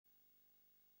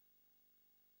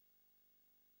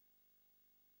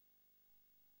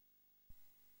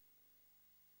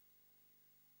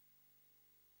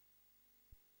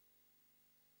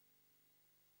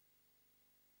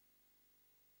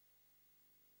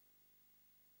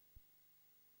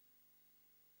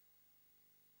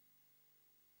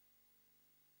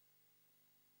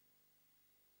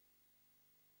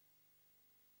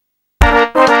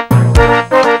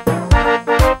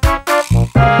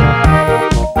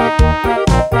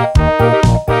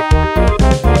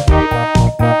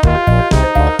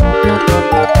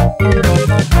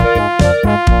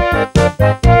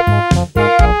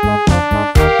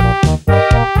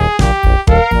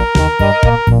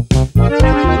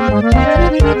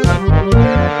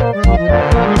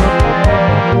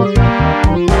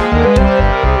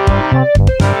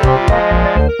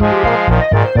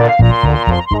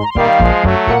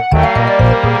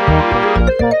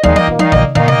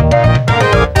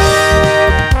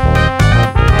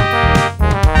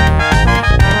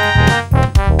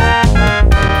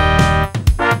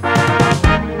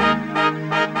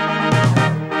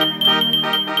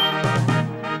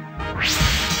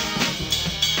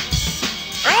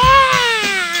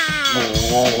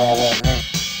A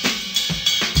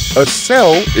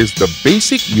cell is the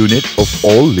basic unit of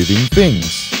all living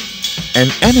things. An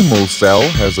animal cell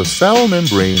has a cell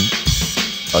membrane,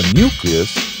 a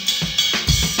nucleus,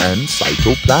 and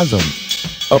cytoplasm.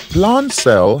 A plant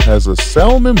cell has a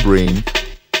cell membrane,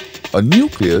 a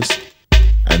nucleus,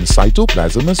 and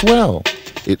cytoplasm as well.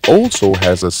 It also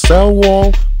has a cell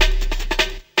wall,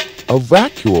 a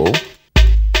vacuole,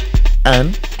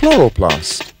 and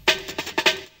chloroplast.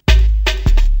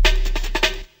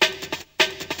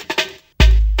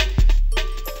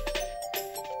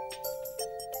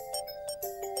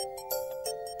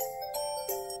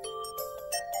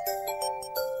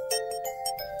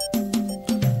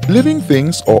 Living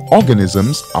things or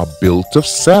organisms are built of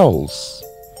cells.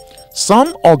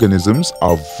 Some organisms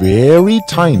are very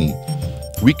tiny.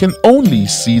 We can only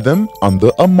see them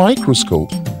under a microscope.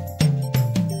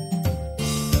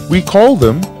 We call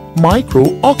them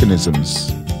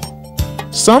microorganisms.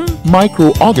 Some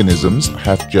microorganisms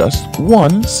have just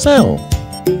one cell.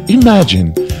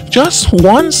 Imagine, just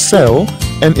one cell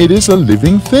and it is a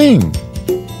living thing.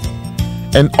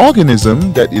 An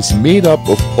organism that is made up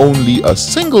of only a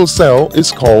single cell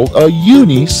is called a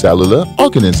unicellular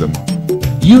organism.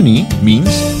 Uni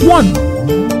means one.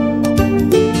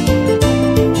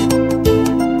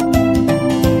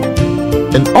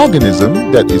 An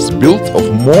organism that is built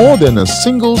of more than a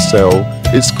single cell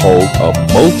is called a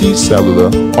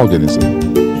multicellular organism.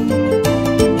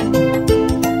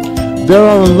 There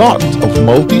are a lot of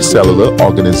multicellular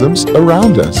organisms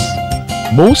around us.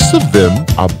 Most of them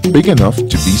are big enough to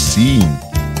be seen.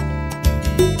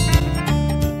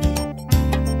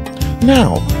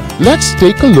 Now, let's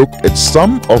take a look at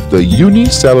some of the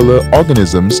unicellular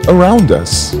organisms around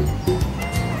us.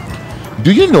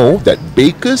 Do you know that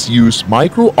bakers use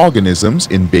microorganisms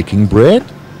in baking bread?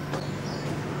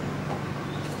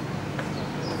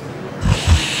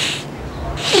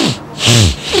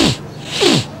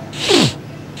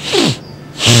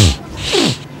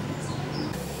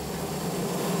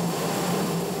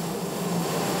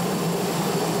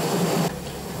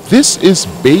 This is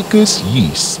baker's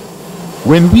yeast.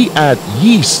 When we add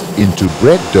yeast into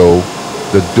bread dough,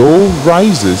 the dough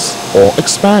rises or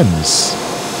expands.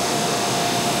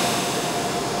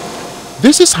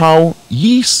 This is how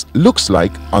yeast looks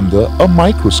like under a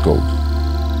microscope.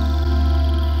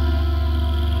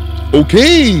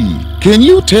 Okay, can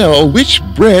you tell which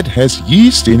bread has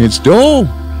yeast in its dough?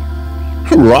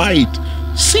 Right,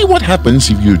 see what happens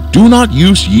if you do not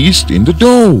use yeast in the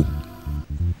dough.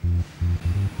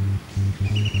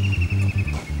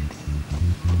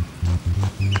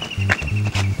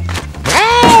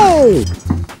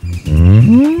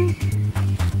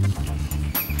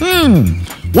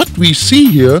 What we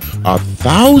see here are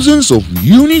thousands of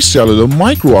unicellular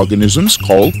microorganisms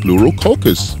called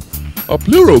pleurococcus. A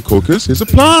pleurococcus is a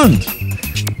plant.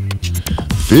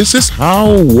 This is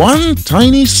how one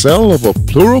tiny cell of a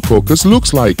pleurococcus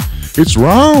looks like. It's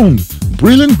round,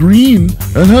 brilliant green,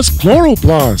 and has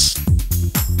chloroplast.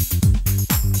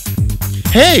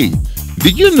 Hey,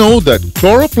 did you know that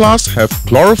chloroplasts have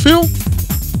chlorophyll?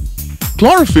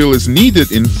 Chlorophyll is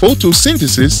needed in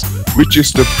photosynthesis, which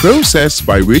is the process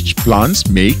by which plants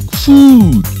make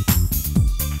food.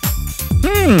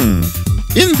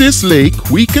 In this lake,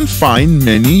 we can find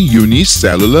many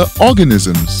unicellular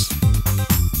organisms.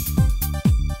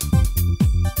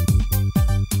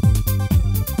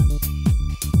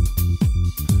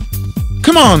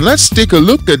 Come on, let's take a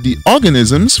look at the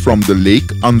organisms from the lake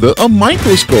under a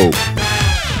microscope.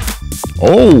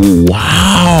 Oh,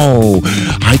 wow!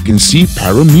 I can see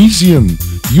paramecium,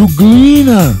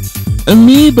 euglena,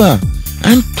 amoeba,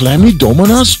 and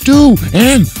chlamydomonas too.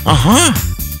 And,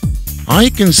 I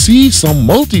can see some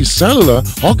multicellular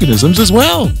organisms as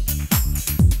well.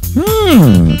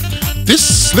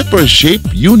 This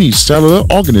slipper-shaped unicellular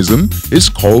organism is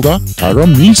called a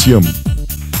paramecium.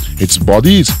 Its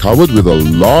body is covered with a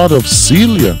lot of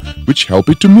cilia, which help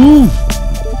it to move.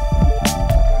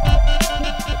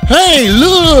 Hey,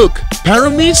 look!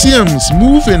 Parameciums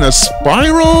move in a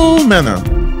spiral manner.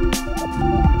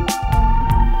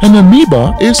 An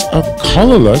amoeba is a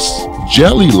colorless,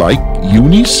 jelly-like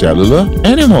unicellular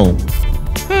animal.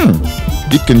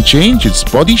 It can change its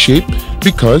body shape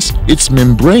because its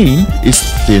membrane is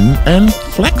thin and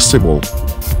flexible.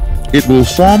 It will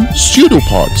form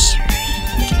pseudopods.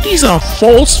 These are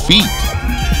false feet.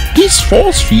 These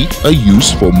false feet are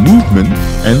used for movement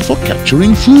and for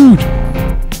capturing food.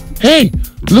 Hey,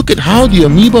 look at how the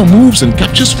amoeba moves and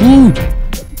captures food.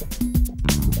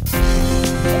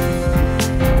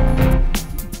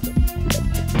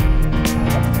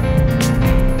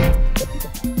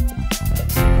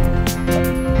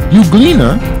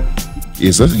 Euglena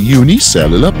is a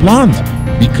unicellular plant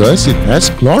because it has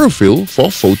chlorophyll for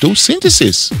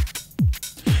photosynthesis.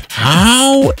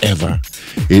 However,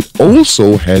 it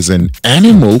also has an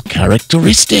animal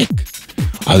characteristic,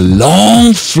 a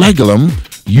long flagellum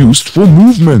used for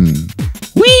movement.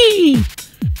 Whee!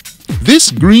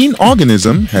 This green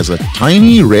organism has a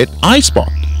tiny red eye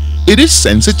spot. It is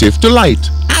sensitive to light.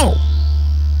 Ow!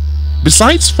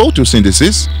 Besides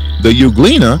photosynthesis, the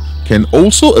euglena can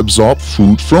also absorb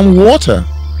food from water.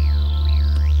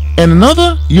 And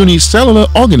another unicellular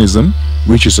organism,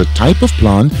 which is a type of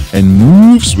plant and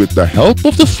moves with the help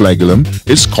of the flagellum,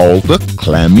 is called the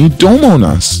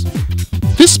Chlamydomonas.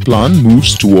 This plant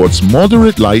moves towards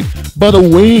moderate light but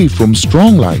away from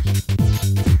strong light.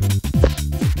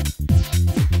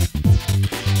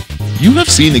 You have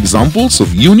seen examples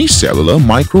of unicellular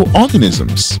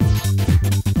microorganisms.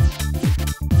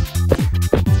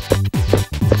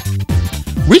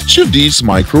 Which of these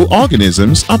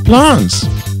microorganisms are plants?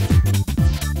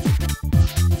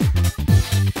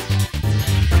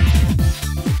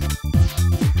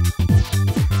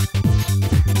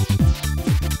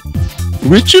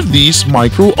 Which of these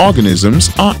microorganisms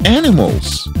are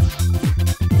animals?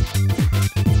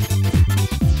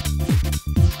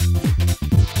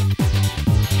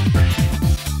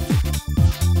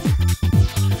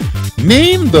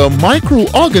 Name the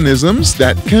microorganisms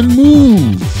that can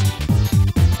move.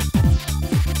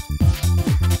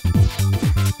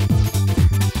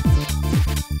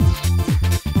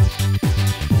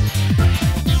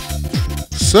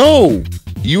 So,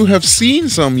 you have seen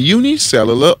some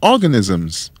unicellular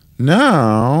organisms.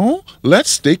 Now,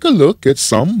 let's take a look at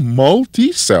some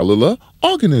multicellular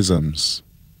organisms.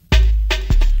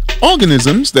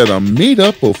 Organisms that are made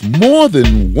up of more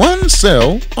than one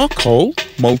cell are called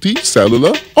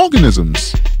multicellular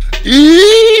organisms.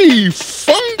 Eee!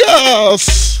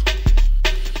 Fungus!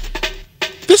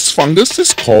 This fungus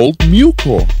is called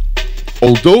mucor.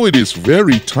 Although it is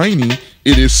very tiny,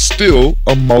 it is still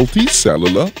a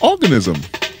multicellular organism.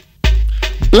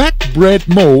 Black bread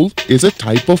mold is a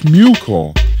type of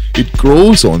mucor. It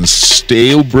grows on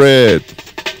stale bread.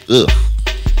 Ugh.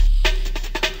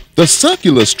 The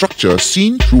circular structure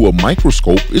seen through a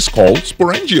microscope is called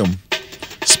sporangium.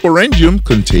 Sporangium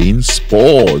contains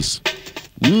spores.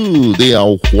 Ooh, they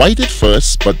are white at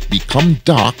first but become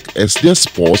dark as their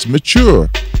spores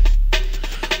mature.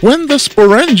 When the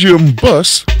sporangium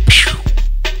bursts,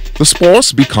 the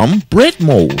spores become bread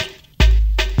mold.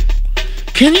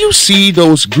 Can you see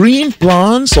those green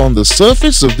plants on the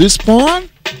surface of this pond?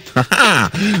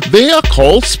 They are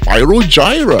called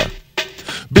spirogyra.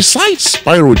 Besides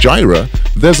spirogyra,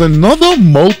 there's another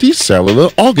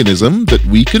multicellular organism that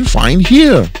we can find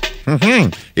here.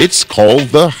 It's called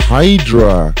the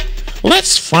hydra.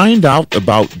 Let's find out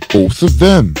about both of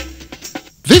them.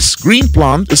 This green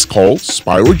plant is called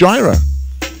spirogyra.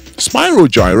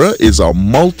 Spirogyra is a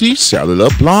multicellular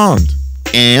plant,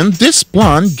 and this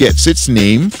plant gets its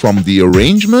name from the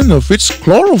arrangement of its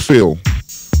chlorophyll.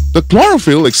 The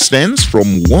chlorophyll extends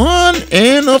from one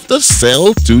end of the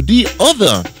cell to the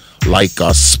other, like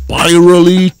a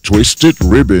spirally twisted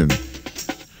ribbon.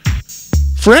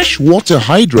 Freshwater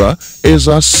hydra is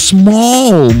a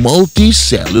small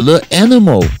multicellular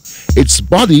animal. Its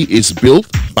body is built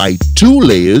by 2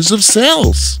 layers of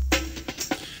cells.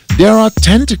 There are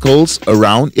tentacles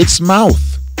around its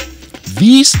mouth.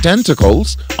 These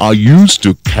tentacles are used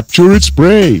to capture its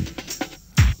prey.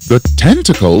 The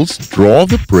tentacles draw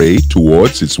the prey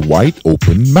towards its wide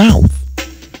open mouth.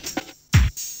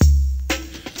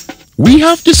 We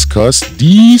have discussed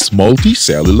these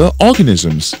multicellular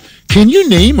organisms. Can you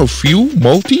name a few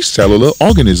multicellular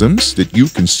organisms that you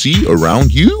can see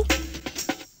around you?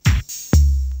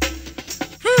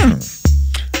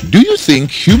 Do you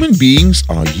think human beings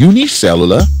are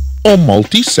unicellular or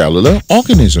multicellular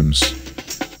organisms?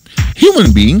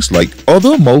 Human beings, like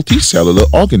other multicellular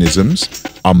organisms,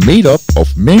 are made up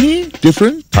of many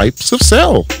different types of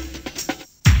cells.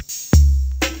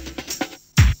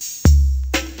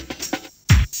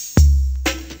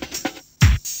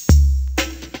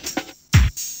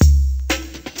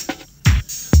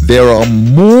 There are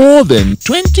more than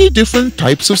 20 different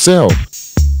types of cells.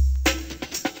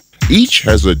 Each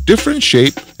has a different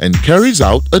shape and carries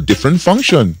out a different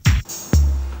function.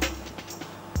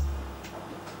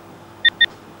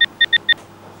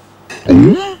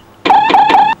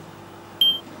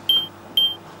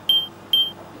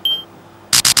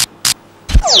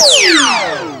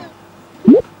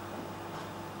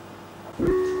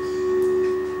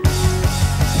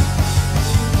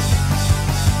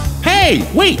 Hey,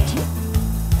 wait!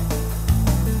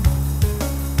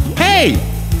 Hey!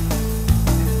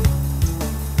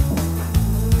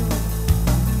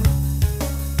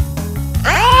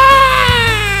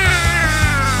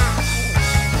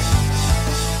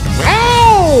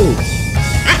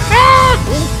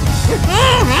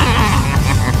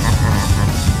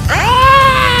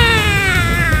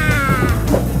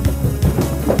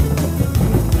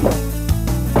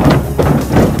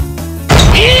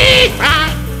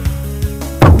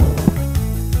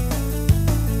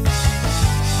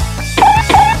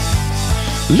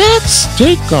 Let's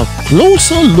take a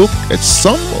closer look at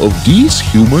some of these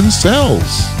human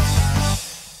cells.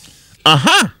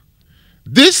 Aha!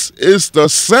 This is the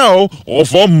cell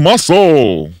of a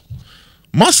muscle.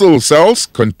 Muscle cells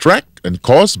contract and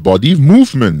cause body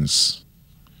movements.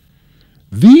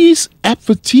 These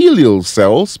epithelial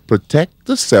cells protect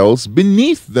the cells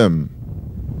beneath them.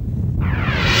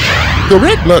 The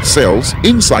red blood cells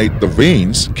inside the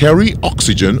veins carry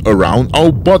oxygen around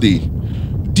our body.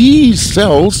 These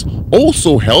cells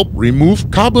also help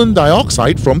remove carbon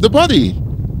dioxide from the body.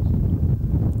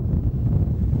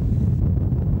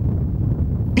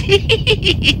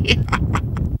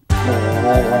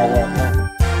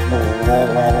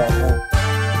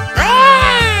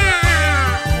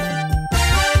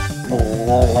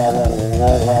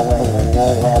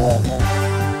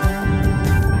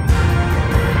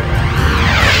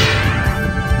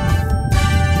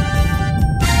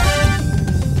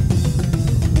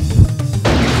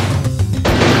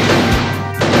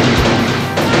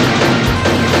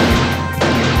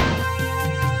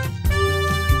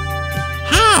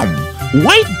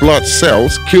 White blood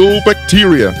cells kill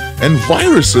bacteria and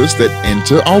viruses that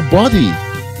enter our body.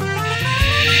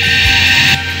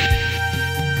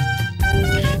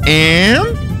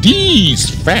 And these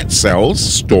fat cells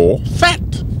store fat.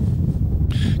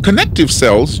 Connective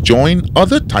cells join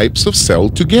other types of cell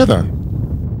together.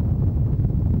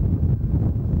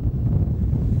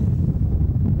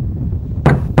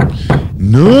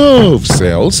 Nerve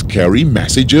cells carry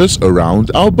messages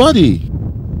around our body.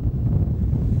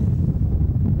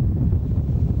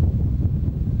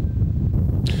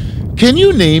 Can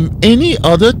you name any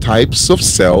other types of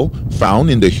cell found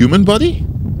in the human body?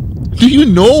 Do you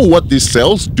know what these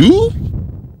cells do?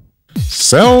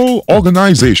 Cell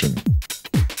organization.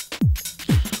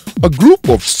 A group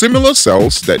of similar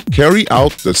cells that carry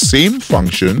out the same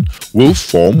function will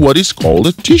form what is called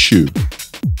a tissue.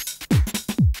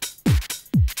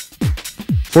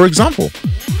 For example,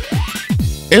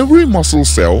 every muscle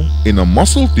cell in a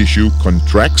muscle tissue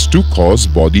contracts to cause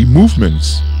body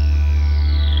movements.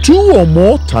 Two or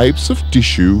more types of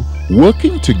tissue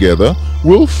working together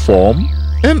will form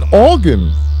an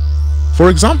organ.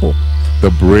 For example, the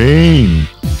brain,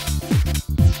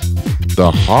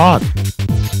 the heart,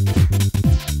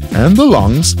 and the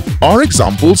lungs are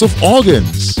examples of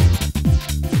organs.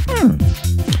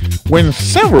 When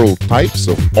several types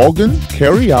of organ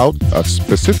carry out a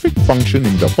specific function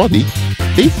in the body,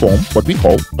 they form what we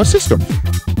call a system.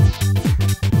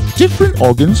 Different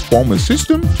organs form a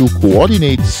system to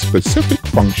coordinate specific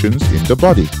functions in the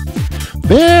body.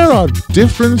 There are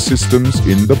different systems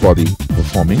in the body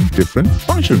performing different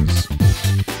functions.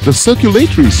 The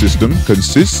circulatory system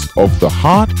consists of the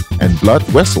heart and blood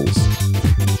vessels.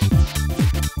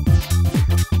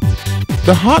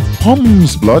 The heart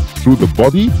pumps blood through the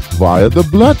body via the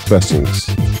blood vessels.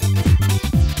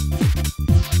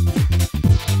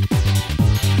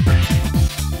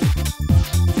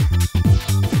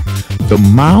 The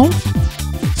mouth,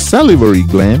 salivary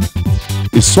gland,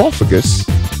 esophagus,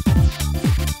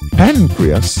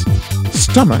 pancreas,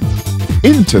 stomach,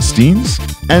 intestines,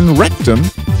 and rectum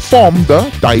form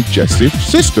the digestive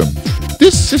system.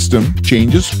 This system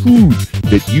changes food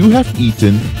that you have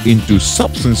eaten into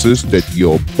substances that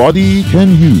your body can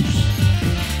use.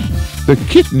 The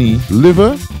kidney,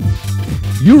 liver,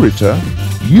 ureter,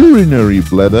 urinary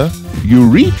bladder,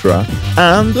 urethra,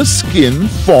 and the skin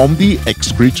form the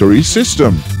excretory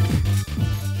system.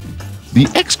 The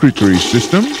excretory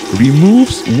system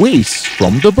removes waste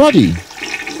from the body.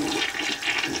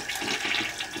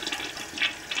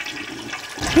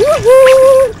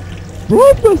 Woohoo!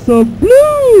 Professor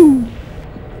Blue!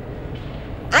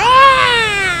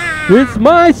 It's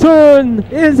my turn,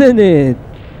 isn't it?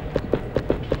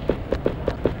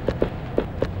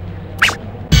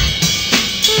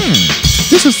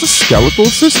 This is the skeletal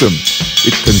system.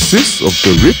 It consists of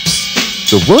the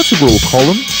ribs, the vertebral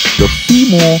column, the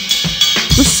femur,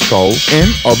 the skull, and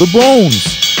other bones.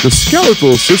 The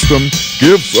skeletal system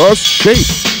gives us shape,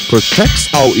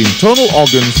 protects our internal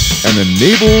organs, and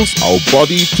enables our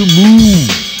body to move.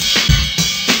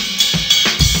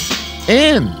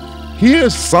 And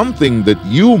here's something that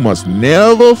you must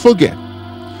never forget.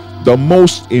 The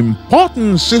most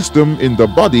important system in the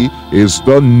body is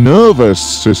the nervous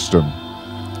system.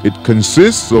 It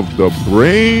consists of the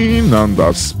brain and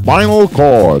the spinal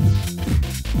cord.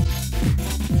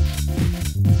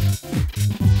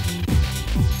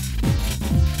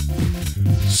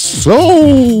 So,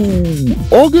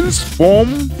 organs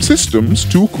form systems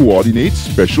to coordinate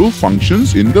special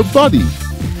functions in the body.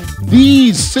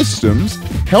 These systems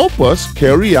help us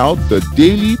carry out the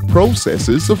daily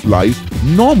processes of life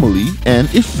normally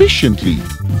and efficiently.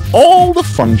 All the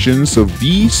functions of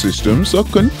these systems are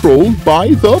controlled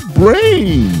by the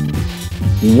brain.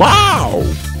 Wow!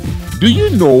 Do you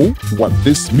know what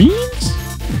this means?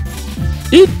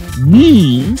 It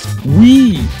means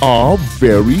we are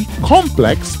very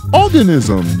complex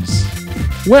organisms.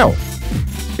 Well,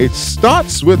 it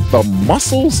starts with the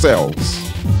muscle cells.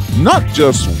 Not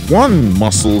just one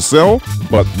muscle cell,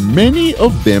 but many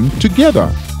of them together.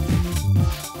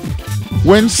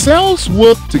 When cells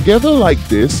work together like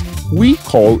this, we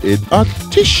call it a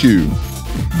tissue.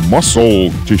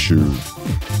 Muscle tissue.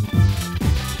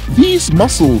 These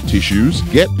muscle tissues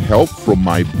get help from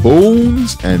my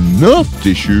bones and nerve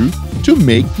tissue to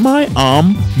make my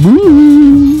arm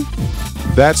move.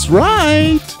 That's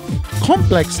right!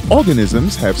 Complex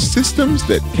organisms have systems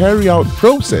that carry out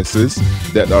processes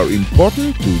that are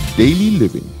important to daily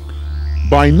living.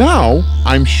 By now,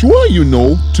 I'm sure you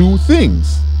know two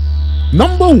things.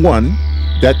 Number one,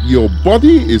 that your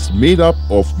body is made up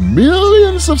of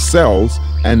millions of cells,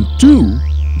 and two,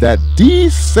 that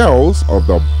these cells are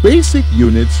the basic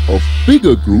units of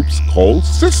bigger groups called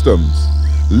systems.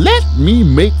 Let me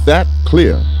make that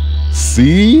clear.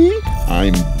 See,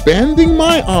 I'm bending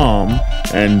my arm,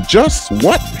 and just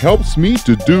what helps me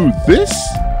to do this?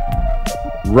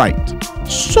 Right,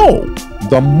 so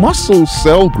the muscle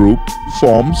cell group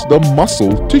forms the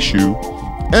muscle tissue,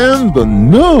 and the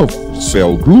nerve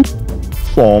cell group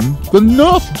form the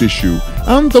nerve tissue,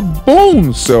 and the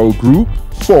bone cell group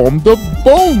form the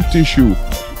bone tissue.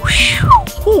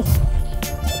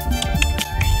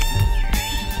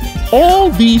 All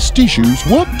these tissues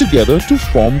work together to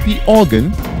form the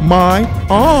organ, my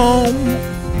arm.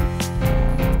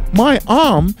 My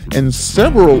arm and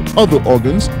several other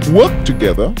organs work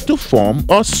together to form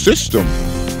a system.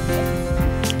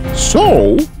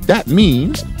 So that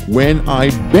means when I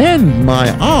bend my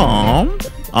arm,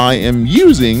 I am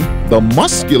using the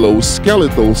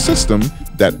musculoskeletal system,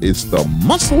 that is the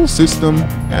muscle system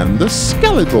and the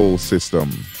skeletal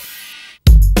system.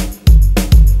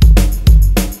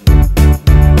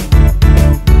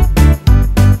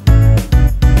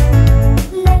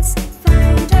 Let's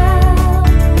find out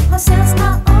how cells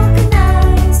are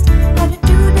organized, how to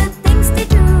do the things they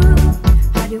do,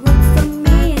 how they work for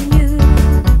me and you.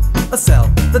 A cell,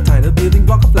 the tiny building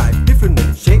block of life, different in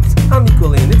its shapes,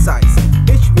 unequal in its size.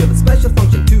 Each with a special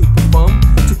function to perform,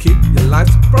 to keep your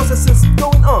life's processes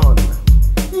going on.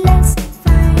 Let's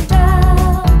find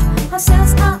out how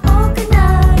cells are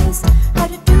organized, how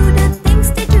to do the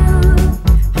things they do,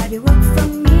 how they work for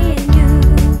me and you.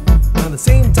 And the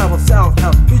same type of cell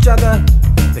help each other,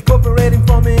 they cooperate in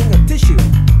forming a tissue.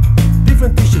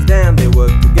 Different tissues then they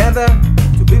work together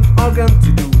to build organs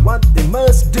to do what they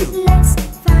must do. Let's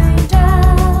find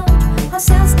out how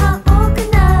cells are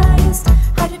organized,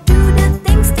 how to do the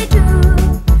things they do,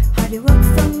 how they work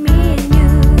for me and you.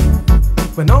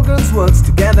 When organs work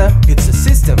together, it's a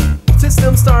system.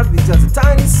 Systems start with just a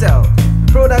tiny cell,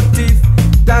 productive,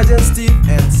 digestive,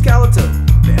 and skeletal.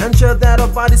 They ensure that our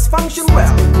bodies function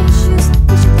well. Tissues,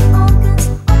 organs,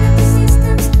 all of the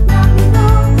systems. Now you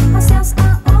know how cells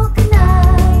are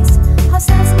organized, how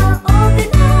cells are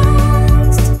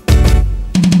organized.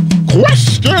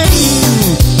 Questions!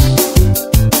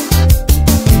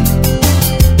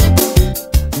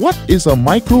 What is a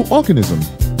microorganism?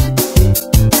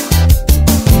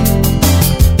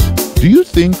 Do you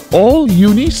think all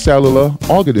unicellular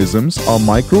organisms are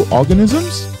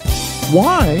microorganisms?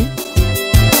 Why?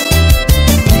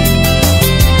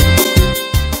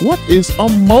 What is a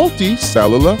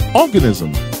multicellular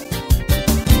organism?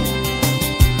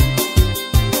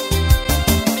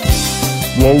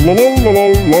 La la la la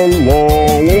la la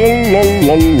la la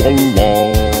la la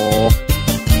la.